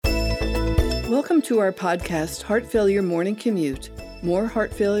Welcome to our podcast, Heart Failure Morning Commute. More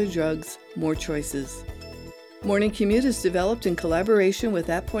heart failure drugs, more choices. Morning Commute is developed in collaboration with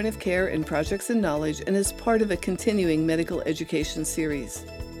At Point of Care and Projects and Knowledge and is part of a continuing medical education series.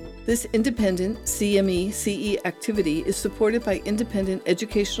 This independent CME-CE activity is supported by independent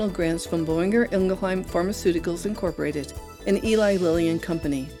educational grants from Boehringer Ingelheim Pharmaceuticals Incorporated and Eli Lilly and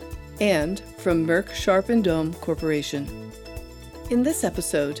Company, and from Merck Sharp and Dohme Corporation. In this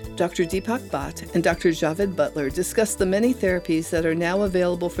episode, Dr. Deepak Bhatt and Dr. Javed Butler discuss the many therapies that are now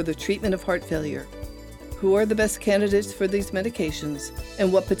available for the treatment of heart failure, who are the best candidates for these medications,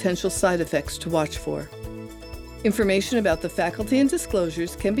 and what potential side effects to watch for. Information about the faculty and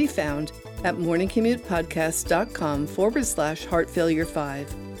disclosures can be found at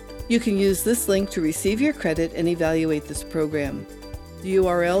morningcommutepodcast.com/heartfailure5. You can use this link to receive your credit and evaluate this program. The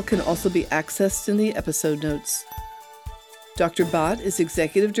URL can also be accessed in the episode notes. Dr. Bhatt is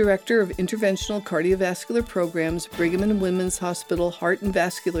Executive Director of Interventional Cardiovascular Programs, Brigham and Women's Hospital Heart and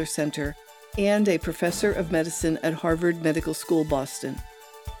Vascular Center, and a Professor of Medicine at Harvard Medical School, Boston.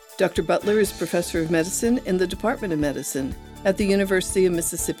 Dr. Butler is Professor of Medicine in the Department of Medicine at the University of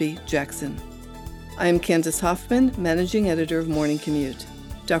Mississippi, Jackson. I am Candace Hoffman, Managing Editor of Morning Commute.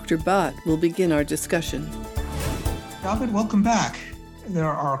 Dr. Bhatt will begin our discussion. David, welcome back. There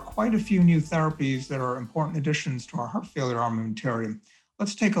are quite a few new therapies that are important additions to our heart failure armamentarium.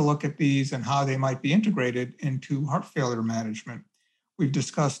 Let's take a look at these and how they might be integrated into heart failure management. We've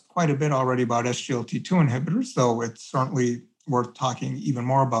discussed quite a bit already about SGLT2 inhibitors, though it's certainly worth talking even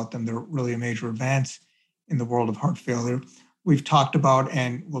more about them. They're really a major advance in the world of heart failure. We've talked about,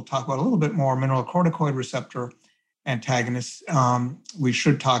 and we'll talk about a little bit more, mineralocorticoid receptor antagonists. We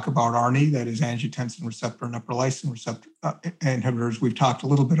should talk about ARNI, that is angiotensin receptor and neprilysin receptor inhibitors. We've talked a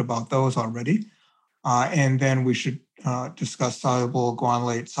little bit about those already. And then we should discuss soluble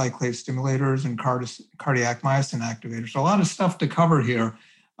guanylate cyclase stimulators and cardiac myosin activators. So a lot of stuff to cover here,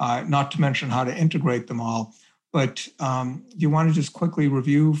 not to mention how to integrate them all. But do you want to just quickly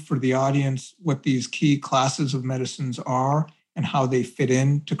review for the audience what these key classes of medicines are and how they fit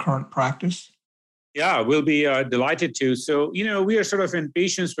into current practice? Yeah, we'll be delighted to. So, we are sort of in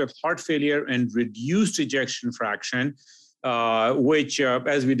patients with heart failure and reduced ejection fraction, which,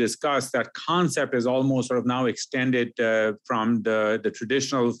 as we discussed, that concept is almost sort of now extended from the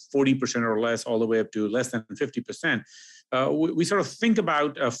traditional 40% or less all the way up to less than 50%. We sort of think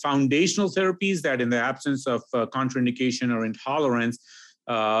about foundational therapies that in the absence of contraindication or intolerance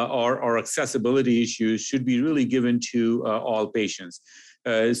or accessibility issues should be really given to all patients.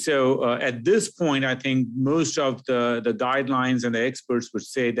 So at this point, I think most of the guidelines and the experts would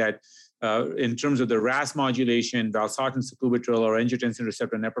say that in terms of the RAS modulation, valsartan, sacubitril, or angiotensin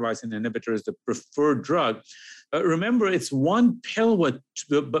receptor neprilysin inhibitor is the preferred drug. Remember, it's one pill but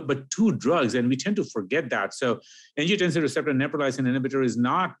two drugs, and we tend to forget that. So angiotensin receptor neprilysin inhibitor is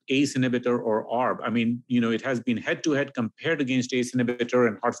not ACE inhibitor or ARB. I mean, it has been head-to-head compared against ACE inhibitor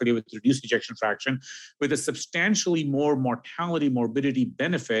and heart failure with reduced ejection fraction with a substantially more mortality, morbidity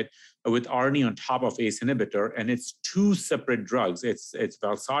benefit with ARNI on top of ACE inhibitor, and it's two separate drugs. It's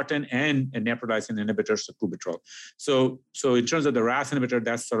valsartan and a neprilysin inhibitor, sacubitril. So in terms of the RAS inhibitor,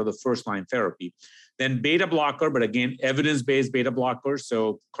 that's sort of the first-line therapy. Then beta blocker, but again, evidence-based beta blocker.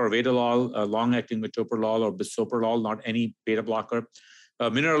 So corvedolol, long-acting metoprolol, or bisoprolol, not any beta blocker.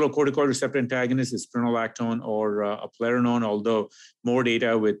 Mineralocorticoid receptor antagonist is spironolactone or eplerenone, although more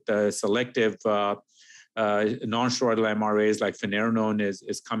data with selective non-steroidal MRAs like finerenone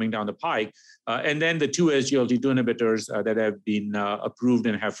is coming down the pike. And then the two SGLT2 inhibitors that have been approved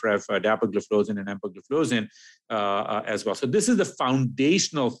in HFrEF, dapagliflozin and empagliflozin as well. So this is the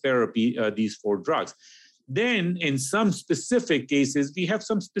foundational therapy, these four drugs. Then in some specific cases, we have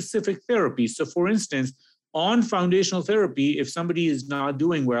some specific therapies. So for instance, on foundational therapy, if somebody is not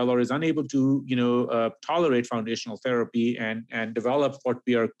doing well or is unable to tolerate foundational therapy and develop what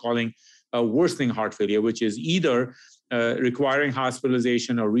we are calling worsening heart failure, which is either requiring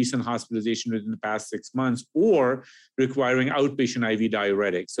hospitalization or recent hospitalization within the past 6 months, or requiring outpatient IV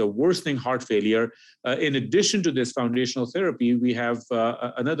diuretics. So worsening heart failure, in addition to this foundational therapy, we have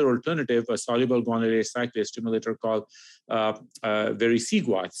another alternative, a soluble guanylate cyclase stimulator called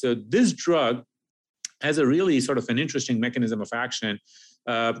vericiguat. So this drug has a really sort of an interesting mechanism of action.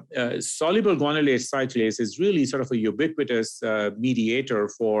 Soluble guanylate cyclase is really sort of a ubiquitous mediator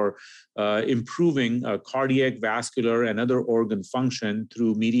for improving cardiac, vascular, and other organ function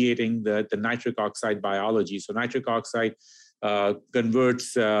through mediating the nitric oxide biology. So nitric oxide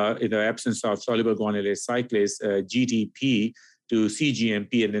converts, in the absence of soluble guanylate cyclase, GTP to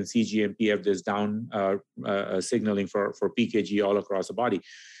cGMP, and then cGMP have this down signaling for PKG all across the body.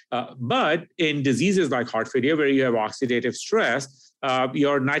 But in diseases like heart failure, where you have oxidative stress,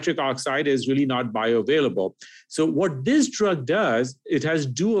 your nitric oxide is really not bioavailable. So what this drug does, it has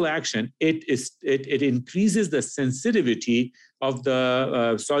dual action. It increases the sensitivity of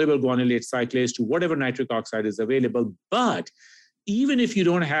the soluble guanylate cyclase to whatever nitric oxide is available. But even if you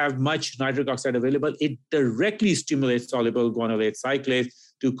don't have much nitric oxide available, it directly stimulates soluble guanylate cyclase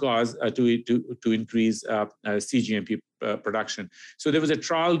to cause to increase cGMP production. So there was a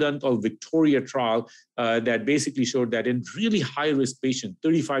trial done called Victoria trial that basically showed that in really high-risk patients,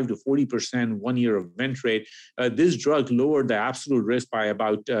 35 to 40% 1-year event rate, this drug lowered the absolute risk by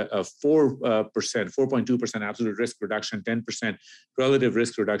about 4.2% absolute risk reduction, 10% relative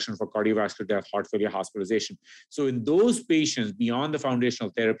risk reduction for cardiovascular death, heart failure, hospitalization. So in those patients beyond the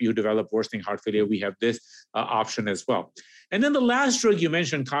foundational therapy who develop worsening heart failure, we have this option as well. And then the last drug you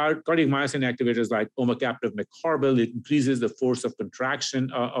mentioned, cardiac myosin activators like omecamtiv mecarbil, it increases the force of contraction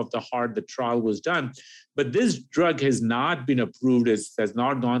of the heart. The trial was done. But this drug has not been approved, has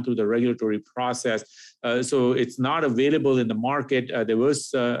not gone through the regulatory process. So it's not available in the market.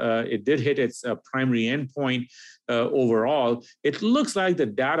 It did hit its primary endpoint overall. It looks like the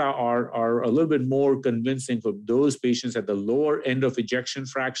data are a little bit more convincing for those patients at the lower end of ejection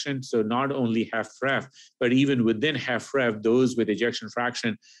fraction. So not only HFrEF, but even within HFrEF, those with ejection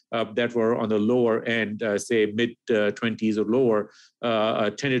fraction that were on the lower end, say mid-20s or lower,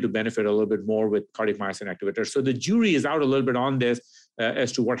 tended to benefit a little bit more with cardiac myosin activators. So the jury is out a little bit on this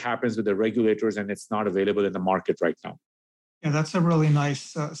as to what happens with the regulators, and it's not available in the market right now. Yeah, that's a really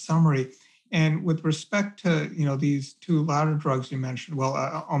nice summary. And with respect to these two latter drugs you mentioned, well,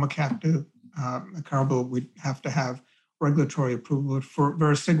 omecamtiv mecarbil, we'd have to have regulatory approval. For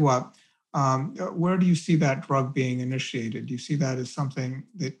vericiguat, where do you see that drug being initiated? Do you see that as something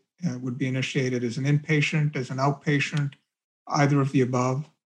that would be initiated as an inpatient, as an outpatient, either of the above?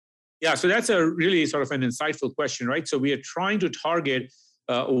 Yeah, so that's a really sort of an insightful question, right? So we are trying to target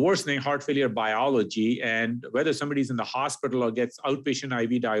worsening heart failure biology, and whether somebody's in the hospital or gets outpatient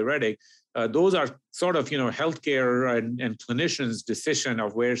IV diuretic, those are sort of healthcare and clinicians' decision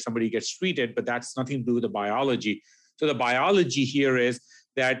of where somebody gets treated, but that's nothing to do with the biology. So the biology here is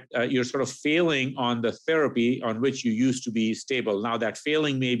that you're sort of failing on the therapy on which you used to be stable. Now that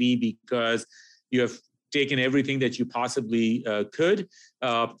failing may be because you have taken everything that you possibly could,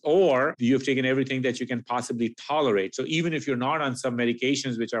 or you've taken everything that you can possibly tolerate. So even if you're not on some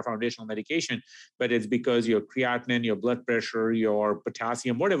medications, which are foundational medication, but it's because your creatinine, your blood pressure, your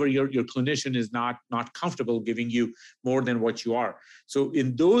potassium, whatever, your clinician is not comfortable giving you more than what you are. So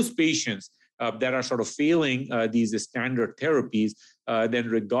in those patients that are sort of failing these standard therapies, then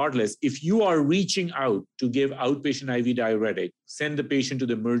regardless, if you are reaching out to give outpatient IV diuretic, send the patient to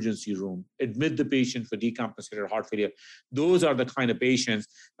the emergency room, admit the patient for decompensated heart failure, those are the kind of patients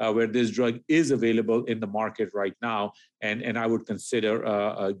where this drug is available in the market right now, and I would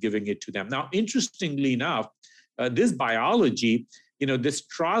consider giving it to them. Now, interestingly enough, this biology, this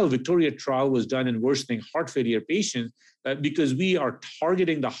trial, Victoria trial, was done in worsening heart failure patients because we are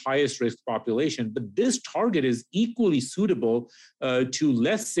targeting the highest risk population. But this target is equally suitable to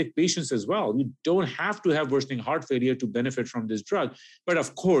less sick patients as well. You don't have to have worsening heart failure to benefit from this drug. But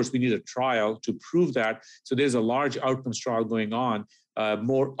of course, we need a trial to prove that. So there's a large outcomes trial going on,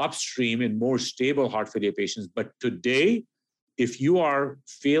 more upstream in more stable heart failure patients. But today, if you are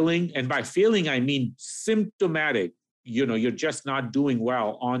failing, and by failing, I mean symptomatic, you're just not doing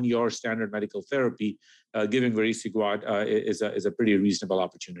well on your standard medical therapy, giving vericiguat is a pretty reasonable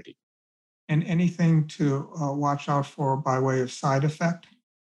opportunity. And anything to watch out for by way of side effect?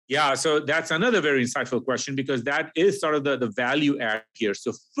 Yeah, so that's another very insightful question, because that is sort of the value add here.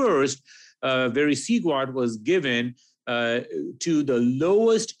 So first, vericiguat was given to the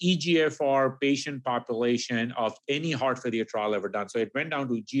lowest eGFR patient population of any heart failure trial ever done. So it went down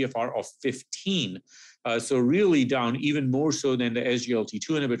to GFR of 15. So really down even more so than the SGLT2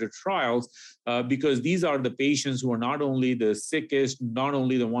 inhibitor trials, because these are the patients who are not only the sickest, not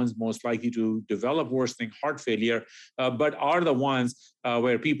only the ones most likely to develop worsening heart failure, but are the ones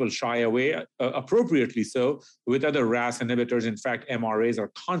where people shy away, appropriately so, with other RAS inhibitors. In fact, MRAs are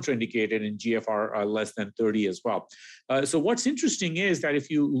contraindicated in GFR less than 30 as well. So what's interesting is that if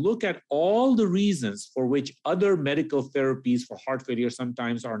you look at all the reasons for which other medical therapies for heart failure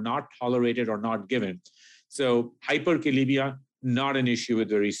sometimes are not tolerated or not given. So hyperkalemia, not an issue with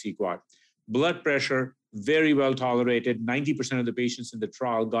vericiguat. Blood pressure, very well tolerated. 90% of the patients in the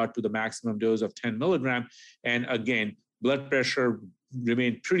trial got to the maximum dose of 10 milligram. And again, blood pressure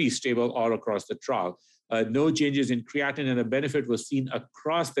remained pretty stable all across the trial. no changes in creatinine, and the benefit was seen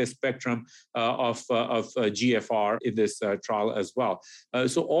across the spectrum of GFR in this trial as well.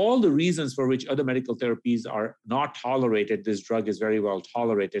 So all the reasons for which other medical therapies are not tolerated, this drug is very well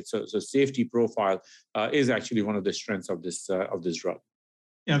tolerated. So safety profile is actually one of the strengths of this drug.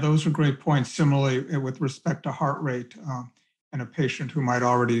 Yeah, those are great points. Similarly, with respect to heart rate, and a patient who might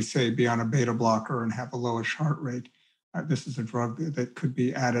already, say, be on a beta blocker and have a lowish heart rate, this is a drug that could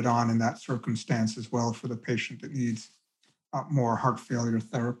be added on in that circumstance as well for the patient that needs more heart failure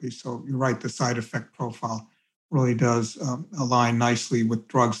therapy. So you're right, the side effect profile really does align nicely with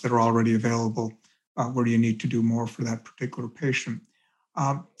drugs that are already available where you need to do more for that particular patient.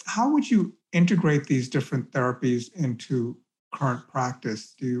 How would you integrate these different therapies into current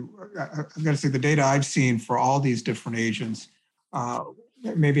practice? I've got to say, the data I've seen for all these different agents,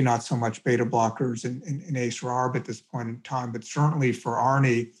 maybe not so much beta blockers in ACE or ARB at this point in time, but certainly for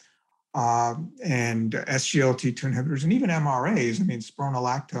ARNI and SGLT2 inhibitors and even MRAs. I mean,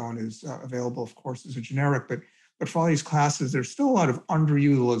 spironolactone is available, of course, as a generic, but for all these classes, there's still a lot of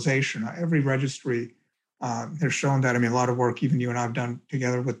underutilization. Every registry has shown that. I mean, a lot of work even you and I have done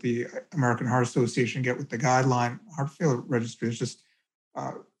together with the American Heart Association, get with the guideline heart failure registry. It's just,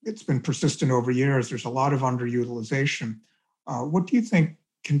 it's been persistent over years. There's a lot of underutilization. What do you think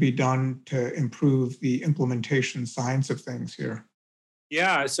can be done to improve the implementation science of things here?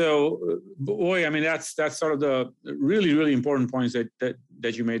 Yeah, so boy, I mean, that's sort of the really, really important points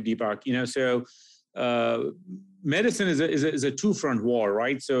that you made, Deepak. You know, so medicine is a two-front war,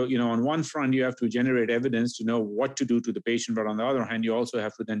 right? So, you know, on one front, you have to generate evidence to know what to do to the patient, but on the other hand, you also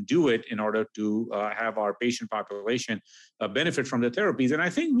have to then do it in order to have our patient population benefit from the therapies. And I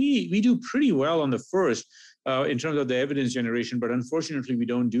think we do pretty well on the first in terms of the evidence generation, but unfortunately, we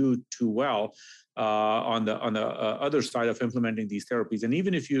don't do too well on the other side of implementing these therapies. And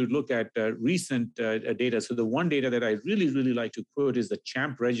even if you look at recent data, so the one data that I really, really like to quote is the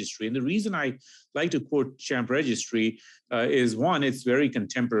CHAMP registry. And the reason I like to quote CHAMP registry is, one, it's very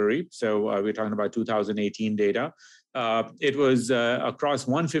contemporary. So we're talking about 2018 data. It was across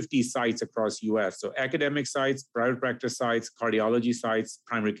 150 sites across US. So academic sites, private practice sites, cardiology sites,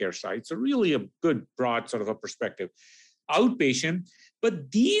 primary care sites. So really a good broad sort of a perspective. Outpatient,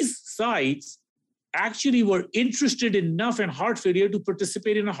 but these sites actually were interested enough in heart failure to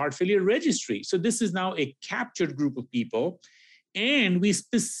participate in a heart failure registry. So this is now a captured group of people. And we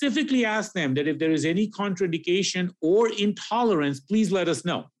specifically asked them that if there is any contraindication or intolerance, please let us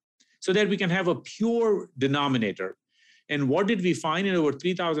know so that we can have a pure denominator. And what did we find in over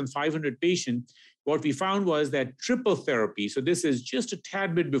 3,500 patients? What we found was that triple therapy, so this is just a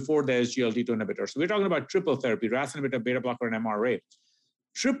tad bit before the SGLT2 inhibitor. So we're talking about triple therapy, RAS inhibitor, beta blocker, and MRA.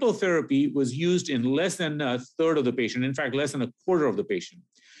 Triple therapy was used in less than a third of the patient, in fact, less than a quarter of the patient.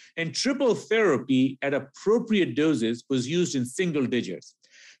 And triple therapy at appropriate doses was used in single digits.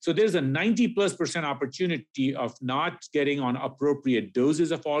 So there's a 90+% opportunity of not getting on appropriate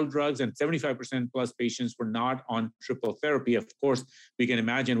doses of all drugs, and 75% plus patients were not on triple therapy. Of course, we can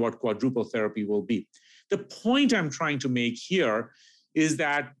imagine what quadruple therapy will be. The point I'm trying to make here is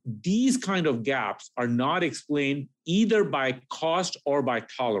that these kind of gaps are not explained either by cost or by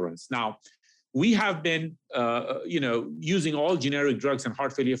tolerance. Now, we have been, using all generic drugs in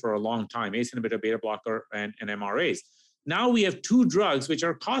heart failure for a long time, ACE inhibitor, beta blocker, and MRAs. Now we have two drugs which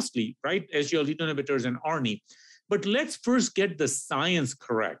are costly, right? SGLT2 inhibitors and ARNI. But let's first get the science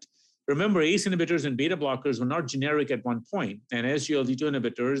correct. Remember, ACE inhibitors and beta blockers were not generic at one point, and SGLT2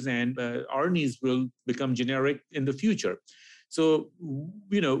 inhibitors and ARNIs will become generic in the future. So,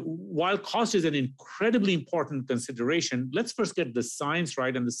 while cost is an incredibly important consideration, let's first get the science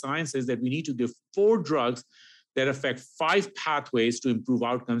right. And the science is that we need to give 4 drugs that affect 5 pathways to improve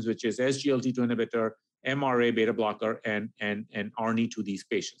outcomes, which is SGLT2 inhibitor, MRA, beta blocker, and ARNI to these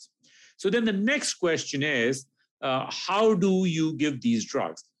patients. So then the next question is, how do you give these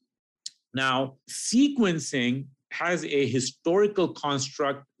drugs? Now, sequencing has a historical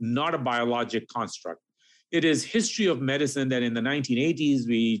construct, not a biologic construct. It is history of medicine that in the 1980s,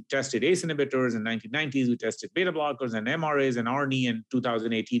 we tested ACE inhibitors. In the 1990s, we tested beta blockers and MRAs and ARNI. In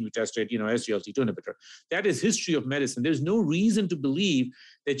 2018, we tested, SGLT2 inhibitor. That is history of medicine. There's no reason to believe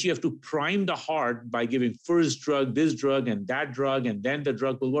that you have to prime the heart by giving first drug, this drug, and then the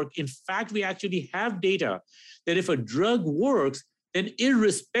drug will work. In fact, we actually have data that if a drug works, then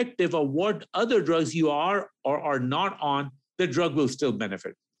irrespective of what other drugs you are or are not on, the drug will still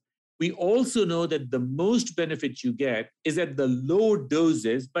benefit. We also know that the most benefit you get is at the low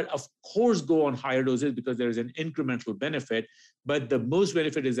doses, but of course go on higher doses because there is an incremental benefit, but the most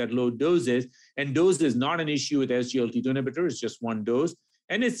benefit is at low doses, and dose is not an issue with SGLT2 inhibitor, it's just one dose.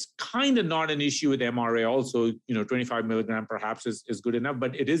 And it's kind of not an issue with MRA also, 25 milligram perhaps is good enough,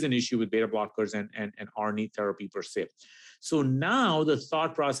 but it is an issue with beta blockers and ARNI therapy per se. So now the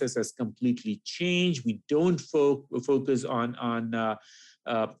thought process has completely changed. We don't focus on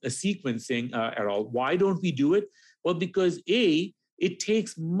sequencing at all. Why don't we do it? Well, because it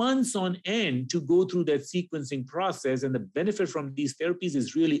takes months on end to go through that sequencing process, and the benefit from these therapies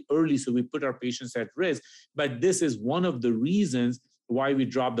is really early, so we put our patients at risk. But this is one of the reasons why we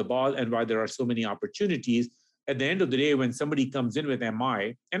drop the ball and why there are so many opportunities. At the end of the day, when somebody comes in with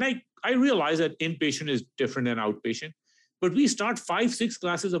MI, and I realize that inpatient is different than outpatient, but we start 5-6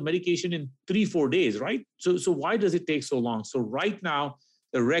 classes of medication in 3-4 days, right? So why does it take so long? So right now,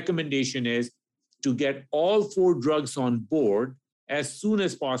 the recommendation is to get all 4 drugs on board as soon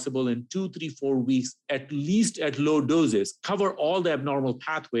as possible in 2, 3, 4 weeks, at least at low doses, cover all the abnormal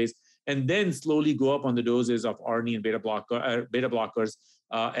pathways, and then slowly go up on the doses of ARNI and beta blockers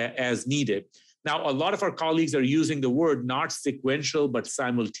as needed. Now, a lot of our colleagues are using the word not sequential, but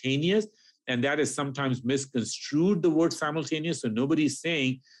simultaneous, and that is sometimes misconstrued, the word simultaneous. So nobody's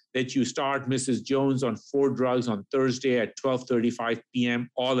saying that you start Mrs. Jones on 4 drugs on Thursday at 12:35 p.m.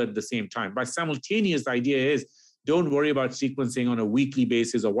 all at the same time. By simultaneous, the idea is don't worry about sequencing on a weekly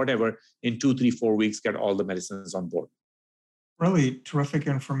basis or whatever. In 2, 3, 4 weeks, get all the medicines on board. Really terrific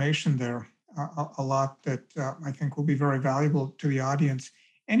information there. A lot that I think will be very valuable to the audience.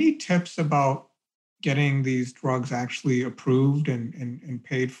 Any tips about getting these drugs actually approved and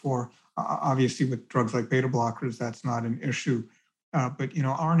paid for? Obviously, with drugs like beta blockers, that's not an issue. But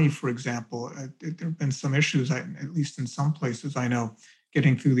ARNI, for example, there have been some issues, at least in some places I know,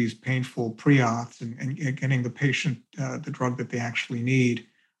 getting through these painful pre-auths and getting the patient the drug that they actually need.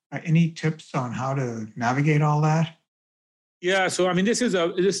 Any tips on how to navigate all that? Yeah, so I mean, this is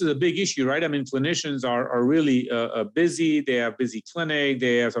a big issue, right? I mean, clinicians are really busy. They have busy clinic.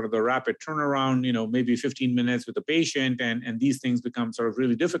 They have sort of the rapid turnaround, maybe 15 minutes with the patient, and these things become sort of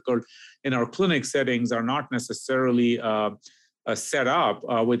really difficult. In our clinic settings are not necessarily set up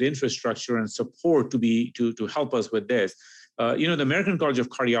with infrastructure and support to help us with this. The American College of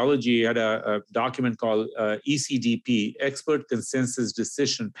Cardiology had a document called ECDP, Expert Consensus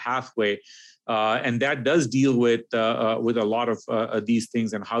Decision Pathway. And that does deal with a lot of these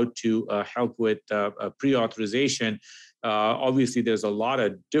things and how to help with pre-authorization. Obviously, there's a lot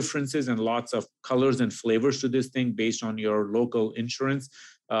of differences and lots of colors and flavors to this thing based on your local insurance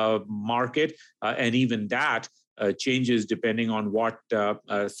market. And even that changes depending on what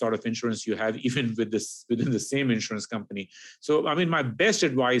sort of insurance you have, even within the same insurance company. So, I mean, my best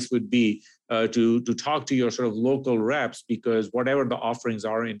advice would be to talk to your sort of local reps, because whatever the offerings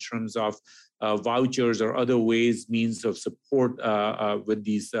are in terms of vouchers or other means of support with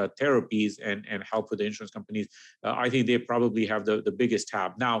these therapies and help with the insurance companies, I think they probably have the biggest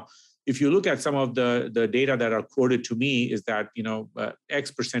tab. Now, if you look at some of the data that are quoted to me, is that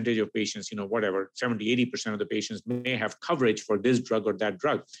X percentage of patients, whatever, 70-80% of the patients may have coverage for this drug or that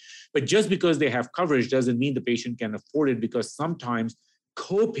drug. But just because they have coverage doesn't mean the patient can afford it, because sometimes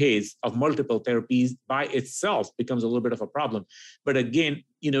co-pays of multiple therapies by itself becomes a little bit of a problem. But again,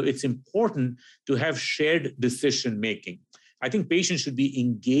 it's important to have shared decision making. I think patients should be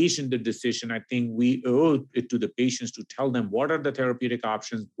engaged in the decision. I think we owe it to the patients to tell them what are the therapeutic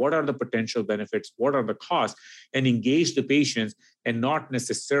options, what are the potential benefits, what are the costs, and engage the patients and not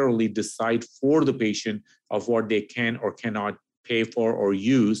necessarily decide for the patient of what they can or cannot pay for or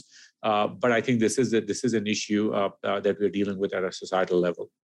use. But I think this is an issue that we're dealing with at a societal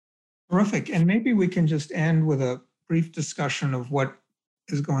level. Terrific. And maybe we can just end with a brief discussion of what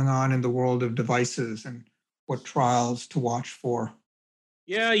is going on in the world of devices and what trials to watch for.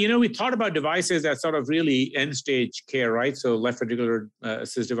 Yeah, we thought about devices as sort of really end stage care, right? So left ventricular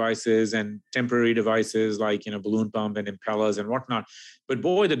assist devices and temporary devices like, balloon pump and Impellas and whatnot. But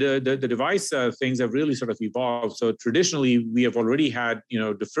boy, the device things have really sort of evolved. So traditionally, we have already had,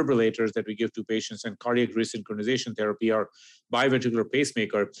 defibrillators that we give to patients and cardiac resynchronization therapy or biventricular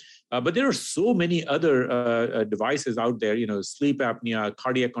pacemaker. But there are so many other devices out there, sleep apnea,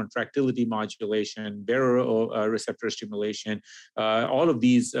 cardiac contractility modulation, baroreceptor stimulation. All of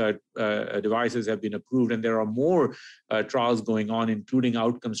these devices have been approved, and there are more trials going on, including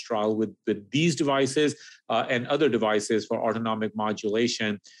outcomes trial with these devices and other devices for autonomic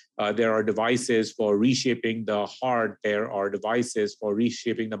modulation. There are devices for reshaping the heart. There are devices for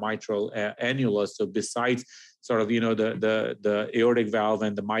reshaping the mitral annulus. So besides sort of, the aortic valve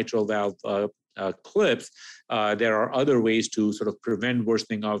and the mitral valve clips, there are other ways to sort of prevent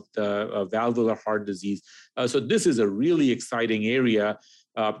worsening of the valvular heart disease. So this is a really exciting area.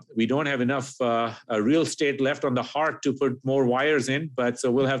 We don't have enough real estate left on the heart to put more wires in, but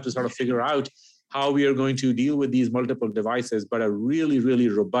so we'll have to sort of figure out how we are going to deal with these multiple devices, but a really, really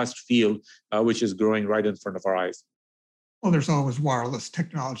robust field, which is growing right in front of our eyes. Well, there's always wireless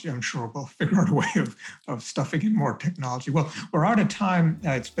technology. I'm sure we'll figure out a way of stuffing in more technology. Well, we're out of time.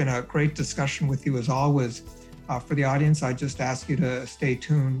 It's been a great discussion with you as always. For the audience, I just ask you to stay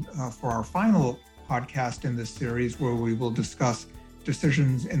tuned for our final podcast in this series, where we will discuss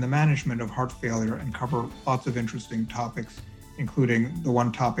decisions in the management of heart failure and cover lots of interesting topics, including the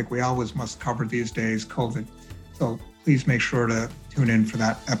one topic we always must cover these days, COVID. So please make sure to tune in for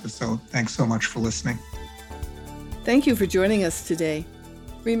that episode. Thanks so much for listening. Thank you for joining us today.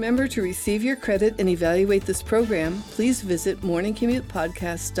 Remember, to receive your credit and evaluate this program, please visit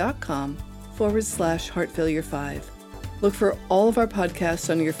morningcommutepodcast.com/heartfailure5. Look for all of our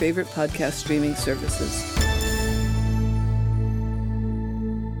podcasts on your favorite podcast streaming services.